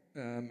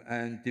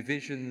 And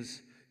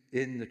divisions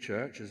in the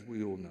church, as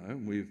we all know,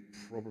 and we've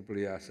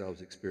probably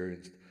ourselves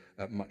experienced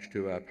much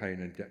to our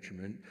pain and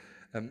detriment,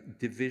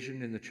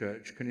 division in the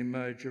church can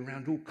emerge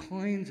around all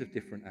kinds of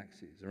different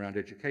axes, around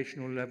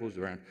educational levels,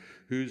 around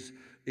who's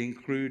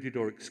included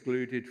or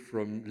excluded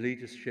from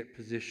leadership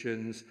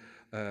positions.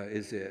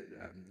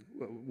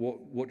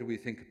 What do we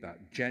think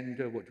about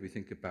gender? What do we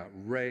think about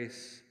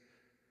race?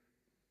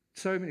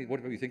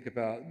 What do we think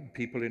about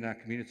people in our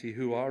community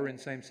who are in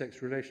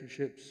same-sex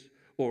relationships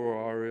or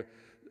are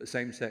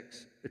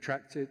same-sex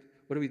attracted?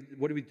 What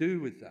do we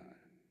do with that?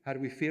 How do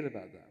we feel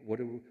about that?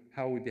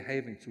 How are we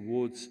behaving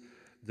towards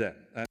them?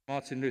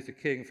 Martin Luther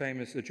King,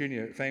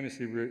 Jr.,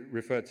 famously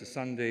referred to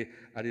Sunday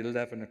at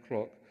 11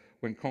 o'clock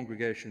when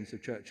congregations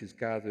of churches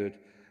gathered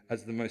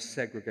as the most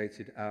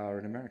segregated hour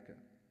in America.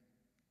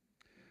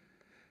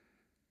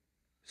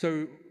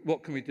 So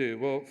what can we do?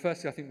 Well,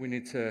 firstly, I think we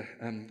need to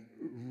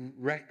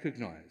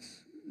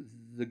recognize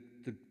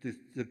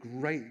the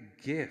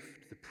great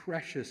gift, the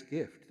precious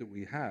gift that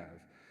we have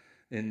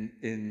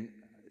in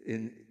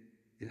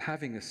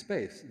having a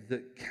space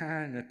that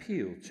can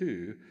appeal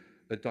to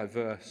a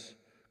diverse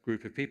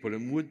group of people.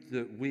 And would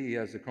that we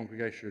as a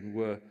congregation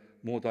were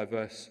more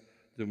diverse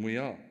than we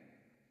are.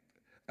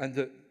 And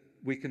that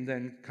we can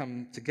then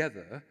come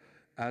together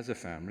as a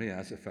family,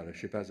 as a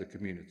fellowship, as a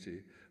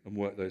community, and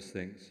work those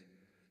things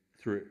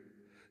through.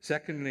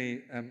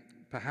 Secondly,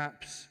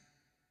 perhaps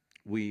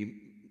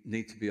we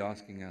need to be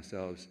asking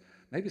ourselves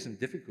maybe some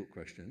difficult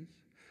questions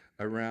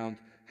around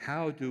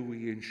how do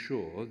we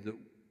ensure that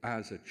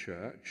as a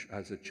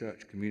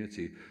church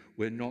community,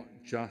 we're not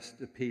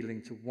just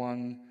appealing to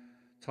one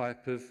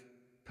type of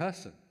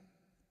person.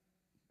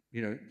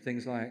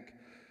 Things like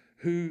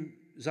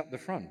who's up the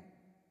front.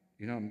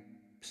 I'm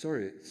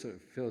sorry, it sort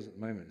of feels at the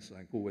moment it's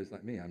like always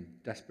like me. I'm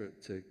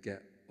desperate to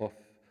get off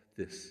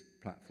this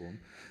platform.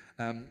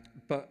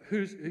 But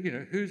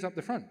who's up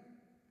the front?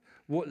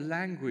 What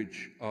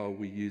language are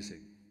we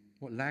using?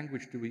 What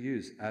language do we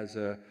use as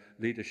a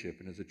leadership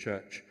and as a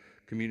church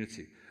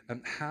community?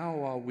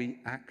 How are we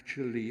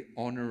actually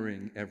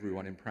honoring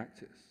everyone in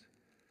practice?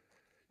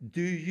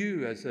 Do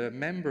you, as a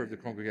member of the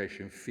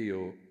congregation,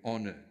 feel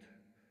honored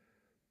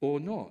or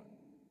not?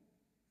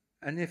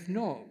 And if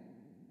not,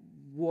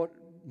 what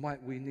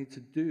might we need to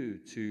do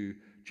to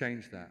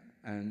change that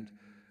and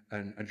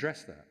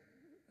address that?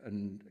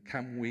 And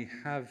can we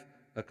have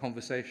a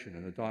conversation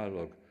and a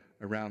dialogue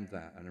around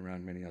that and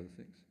around many other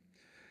things?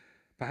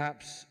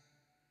 Perhaps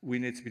we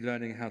need to be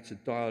learning how to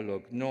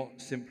dialogue, not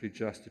simply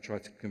just to try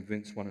to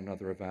convince one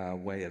another of our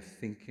way of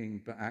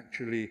thinking, but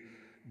actually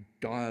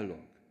dialogue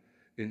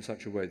in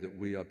such a way that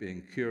we are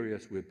being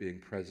curious, we're being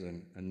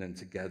present, and then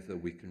together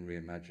we can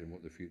reimagine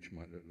what the future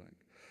might look like.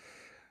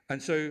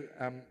 And so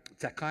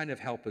to kind of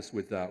help us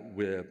with that,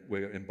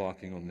 we're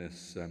embarking on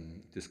this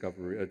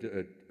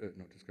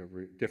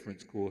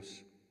difference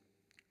course.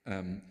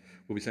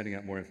 We'll be sending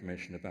out more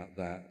information about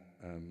that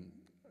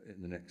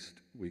in the next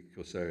week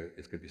or so.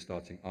 It's going to be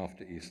starting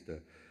after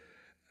Easter.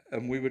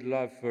 And we would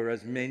love for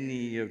as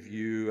many of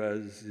you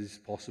as is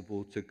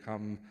possible to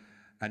come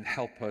and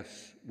help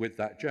us with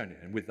that journey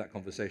and with that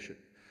conversation.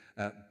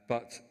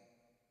 But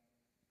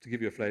to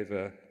give you a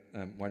flavour,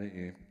 why don't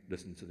you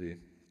listen to the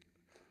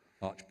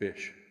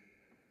Archbishop?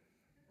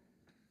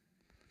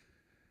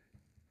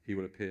 He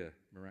will appear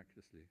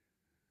miraculously.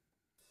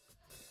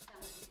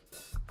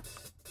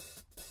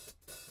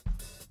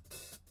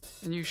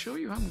 And you sure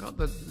you haven't got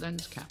the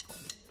lens cap on?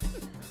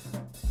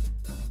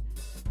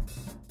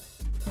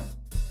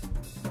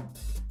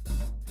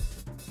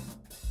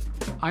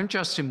 I'm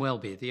Justin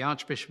Welby, the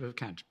Archbishop of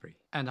Canterbury,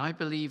 and I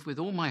believe with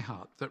all my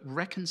heart that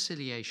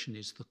reconciliation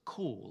is the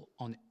call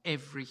on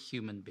every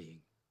human being.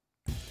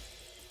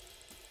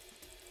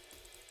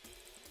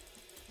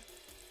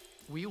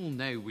 We all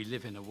know we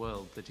live in a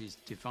world that is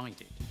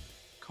divided,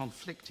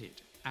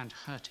 conflicted, and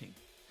hurting.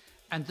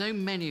 And though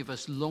many of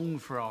us long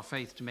for our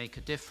faith to make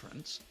a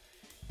difference,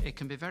 it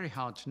can be very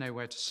hard to know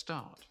where to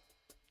start.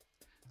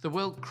 The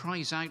world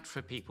cries out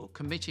for people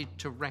committed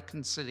to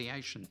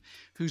reconciliation,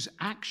 whose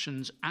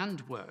actions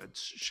and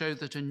words show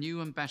that a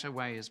new and better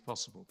way is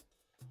possible.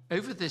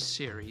 Over this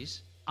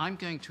series, I'm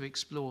going to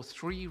explore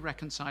 3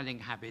 reconciling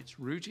habits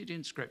rooted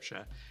in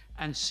Scripture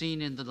and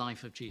seen in the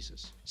life of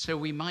Jesus, so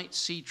we might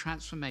see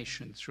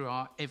transformation through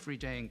our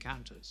everyday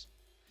encounters.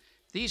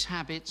 These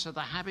habits are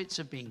the habits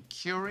of being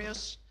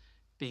curious,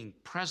 being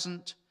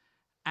present,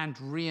 and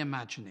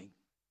reimagining.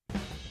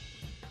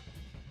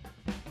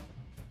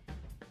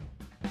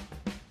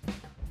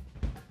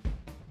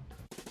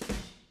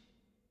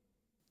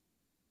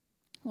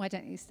 Why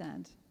don't you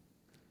stand?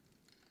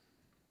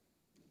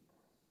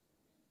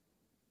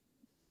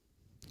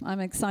 I'm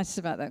excited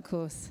about that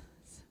course.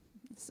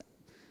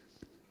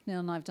 Neil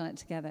and I have done it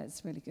together.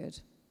 It's really good.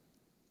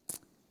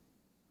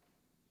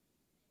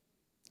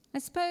 I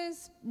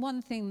suppose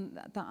one thing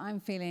that I'm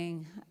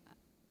feeling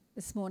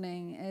this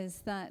morning is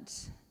that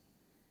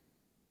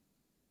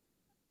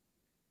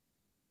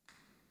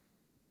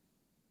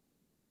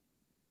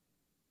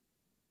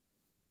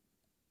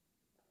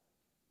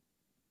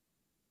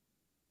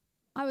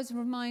I was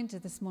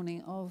reminded this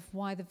morning of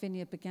why the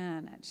Vineyard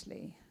began,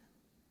 actually.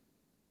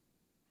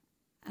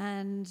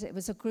 And it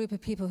was a group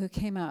of people who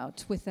came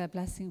out with their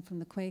blessing from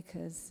the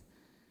Quakers,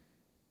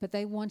 but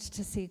they wanted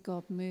to see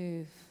God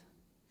move.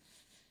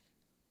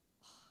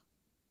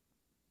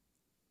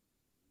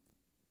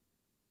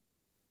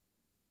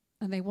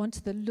 And they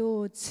wanted the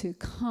Lord to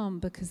come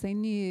because they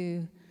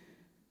knew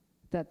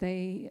that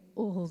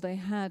all they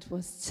had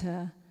was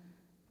to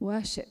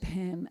worship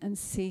him and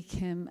seek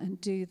him and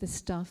do the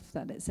stuff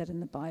that it said in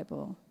the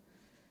Bible.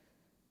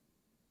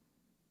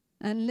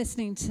 And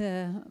listening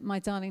to my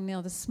darling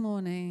Neil this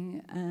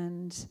morning,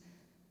 and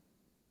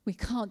we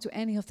can't do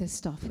any of this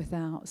stuff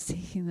without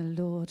seeking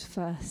the Lord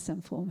first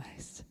and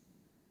foremost.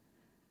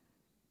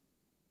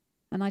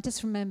 And I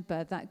just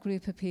remember that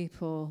group of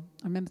people.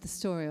 I remember the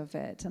story of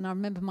it, and I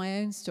remember my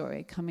own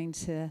story coming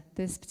to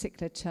this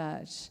particular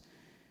church,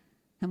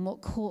 and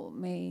what caught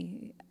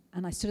me.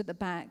 And I stood at the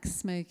back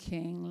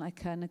smoking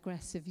like an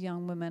aggressive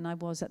young woman I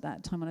was at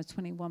that time when I was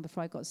 21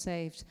 before I got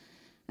saved.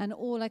 And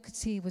all I could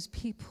see was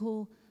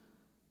people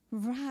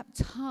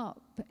wrapped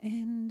up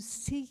in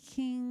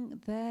seeking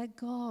their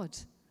God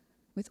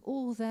with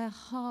all their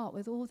heart,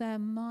 with all their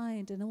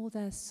mind and all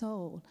their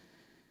soul.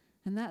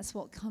 And that's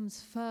what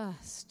comes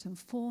first and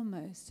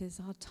foremost,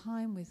 is our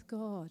time with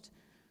God,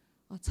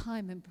 our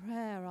time in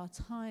prayer, our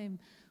time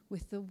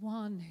with the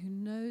one who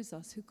knows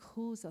us, who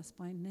calls us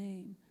by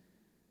name.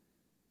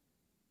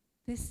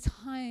 This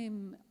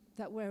time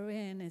that we're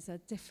in is a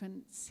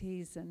different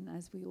season,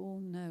 as we all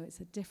know. It's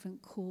a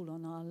different call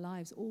on our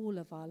lives, all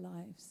of our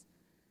lives,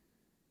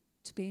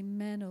 to be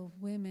men or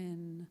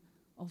women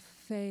of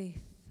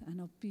faith and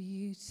of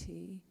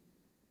beauty,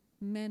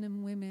 men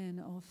and women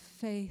of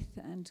faith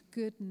and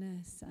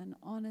goodness and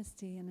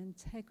honesty and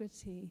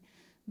integrity,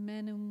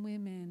 men and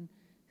women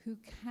who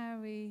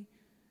carry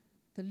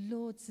the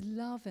Lord's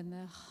love in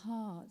their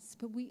hearts.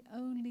 But we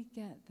only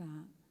get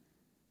that.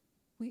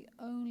 We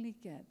only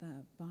get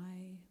that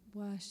by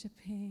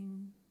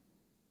worshipping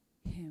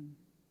him,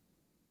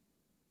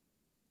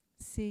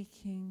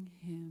 seeking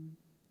him,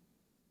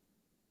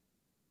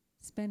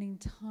 spending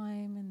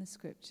time in the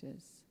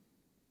scriptures,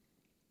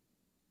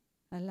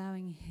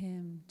 allowing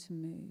him to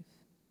move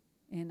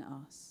in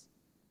us.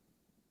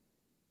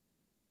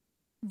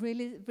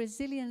 Really,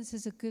 resilience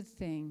is a good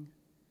thing.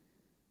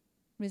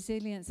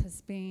 Resilience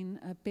has been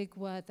a big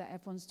word that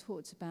everyone's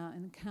talked about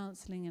in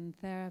counseling and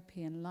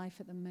therapy and life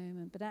at the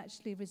moment. But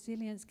actually,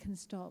 resilience can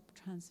stop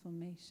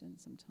transformation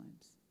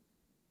sometimes.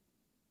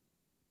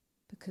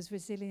 Because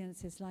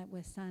resilience is like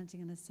we're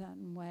standing in a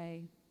certain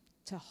way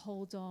to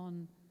hold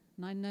on.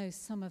 And I know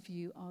some of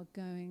you are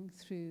going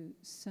through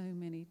so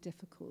many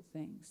difficult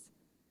things.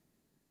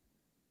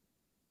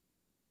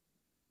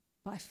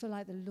 But I feel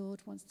like the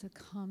Lord wants to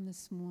come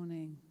this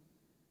morning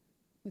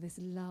with his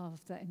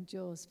love that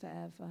endures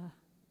forever,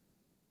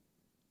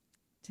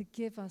 to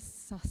give us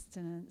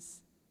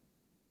sustenance,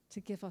 to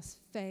give us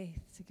faith,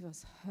 to give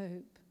us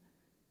hope,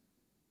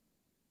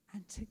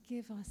 and to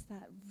give us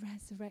that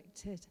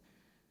resurrected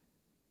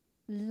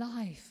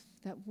life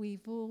that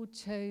we've all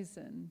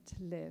chosen to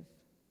live.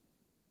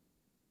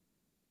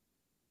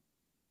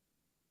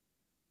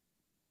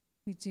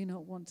 We do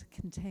not want to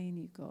contain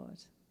you, God,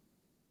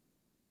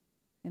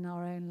 in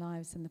our own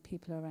lives and the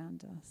people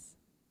around us.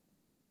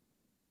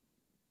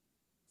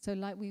 So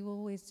like we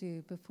always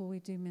do before we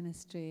do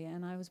ministry,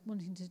 and I was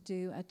wanting to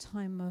do a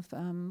time of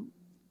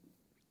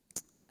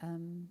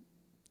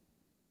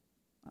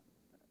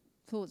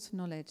thoughts of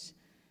knowledge.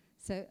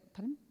 So,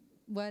 pardon?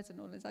 Words of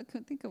knowledge. I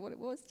couldn't think of what it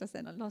was just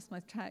then. I lost my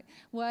track.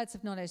 Words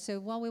of knowledge. So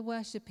while we're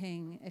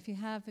worshipping, if you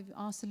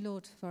ask the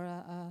Lord for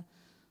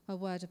a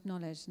word of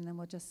knowledge, and then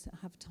we'll just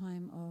have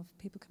time of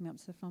people coming up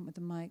to the front with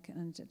the mic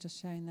and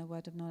just sharing their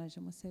word of knowledge,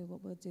 and we'll say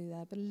what we'll do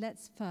there. But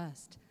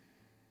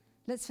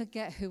let's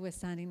forget who we're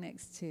standing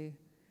next to,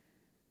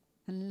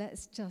 and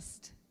let's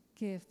just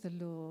give the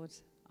Lord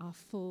our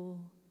full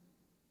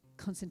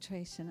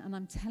concentration. And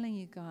I'm telling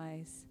you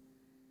guys,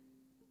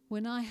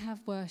 when I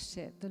have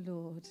worshipped the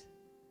Lord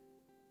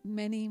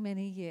many,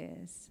 many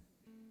years,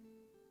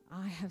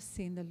 I have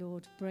seen the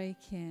Lord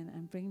break in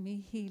and bring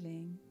me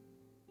healing,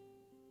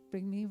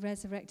 bring me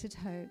resurrected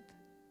hope,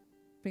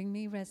 bring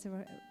me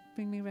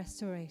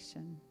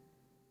restoration,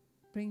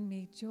 bring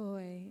me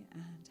joy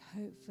and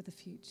hope for the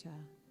future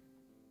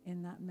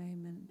in that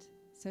moment.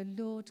 So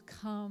Lord,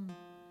 come.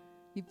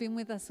 You've been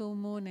with us all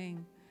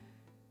morning.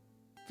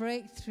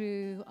 Break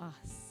through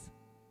us.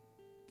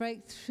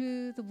 Break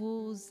through the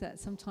walls that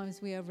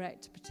sometimes we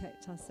erect to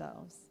protect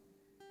ourselves.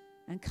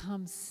 And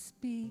come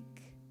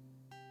speak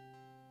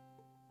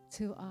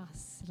to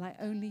us like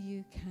only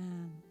you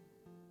can.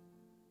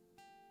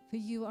 For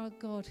you are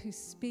God who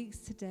speaks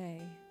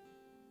today.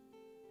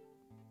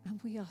 And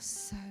we are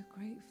so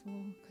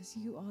grateful because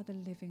you are the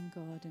living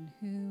God in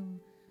whom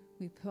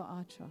we put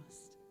our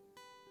trust.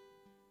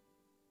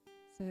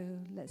 So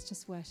let's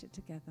just worship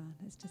together.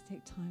 Let's just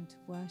take time to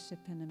worship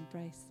and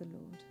embrace the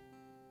Lord.